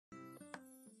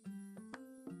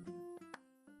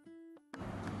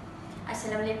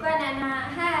Assalamualaikum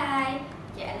anak-anak. Hai.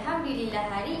 Alhamdulillah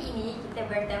hari ini kita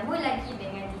bertemu lagi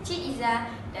dengan Teacher Iza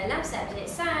dalam subjek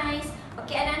sains.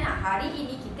 Anak-anak, hari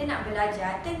ini kita nak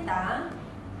belajar tentang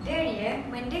Deria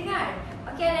mendengar.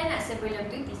 Anak-anak, sebelum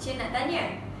tu teacher nak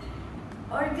tanya,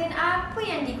 organ apa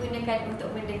yang digunakan untuk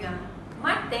mendengar?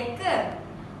 Mata ke?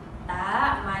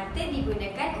 Tak, mata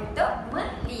digunakan untuk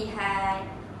melihat.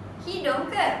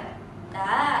 Hidung ke?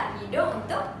 Tak, hidung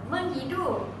untuk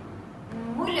menghidup.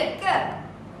 Mulut ke?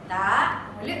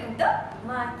 Tak, mulut untuk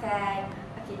makan.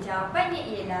 Jawapannya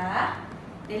ialah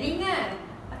telinga.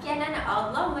 Anak-anak,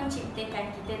 Allah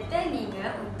menciptakan kita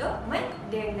telinga untuk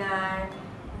mendengar.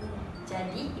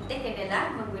 Jadi, kita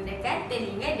kenalah menggunakan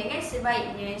telinga dengan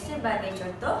sebaiknya. Sebagai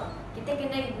contoh, kita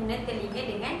kena guna telinga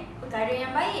dengan perkara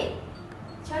yang baik.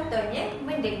 Contohnya,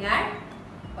 mendengar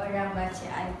orang baca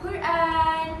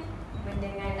Al-Quran,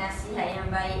 mendengar nasihat yang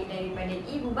baik daripada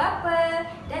ibu bapa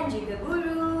dan juga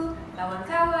guru,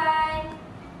 kawan-kawan,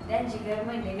 dan juga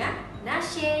mendengar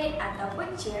nasyid ataupun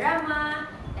ceramah.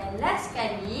 Dan last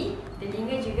sekali,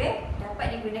 telinga juga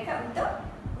dapat digunakan untuk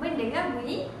mendengar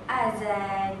bunyi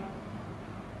azan.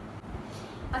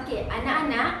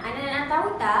 Anak-anak tahu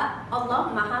tak Allah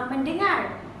Maha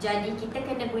mendengar. Jadi kita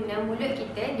kena guna mulut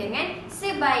kita dengan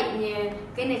sebaiknya.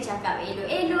 Kena cakap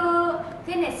elok-elok,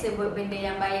 kena sebut benda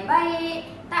yang baik-baik.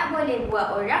 Tak boleh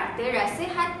buat orang terasa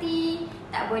hati,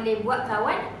 tak boleh buat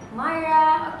kawan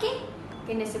marah. Okey?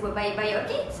 Kena sebut baik-baik,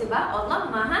 okey? Sebab Allah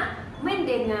Maha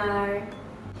mendengar.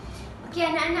 Okey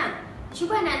anak-anak,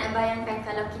 cuba anak-anak bayangkan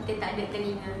kalau kita tak ada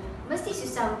telinga. Mesti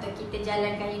susah untuk kita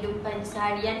jalankan hidupan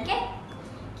seharian, kan?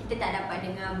 Kita tak dapat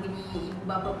dengar bunyi ibu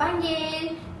bapa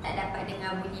panggil, tak dapat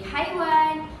dengar bunyi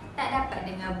haiwan, tak dapat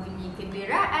dengar bunyi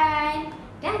kenderaan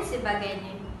dan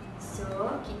sebagainya.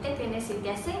 So, kita kena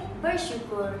sentiasa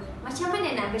bersyukur. Macam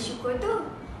mana nak bersyukur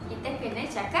tu? Kita kena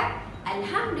cakap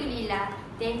Alhamdulillah,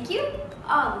 thank you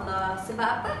Allah.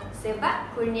 Sebab apa?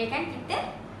 Sebab kurniakan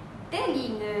kita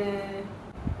telinga.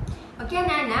 Okey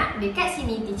anak-anak, dekat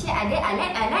sini teacher ada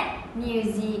alat-alat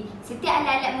muzik. Setiap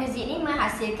alat-alat muzik ni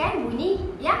menghasilkan bunyi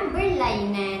yang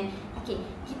berlainan. Okey,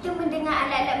 kita mendengar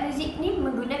alat-alat muzik ni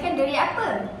menggunakan deria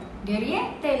apa?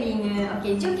 Deria telinga.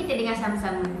 Okey, jom kita dengar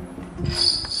sama-sama.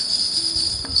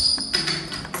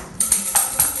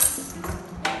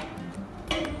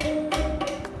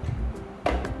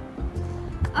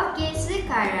 Okey,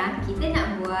 sekarang kita nak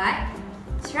buat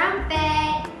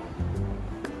trumpet.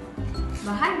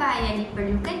 Bahan-bahan yang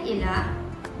diperlukan ialah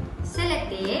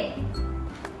seletip,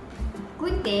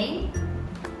 gunting,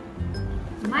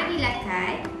 manila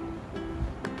cut,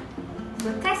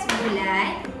 bekas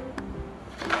bulat,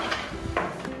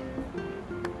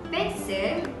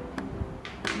 pensel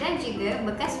dan juga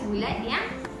bekas bulat yang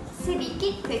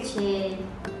sedikit kecil.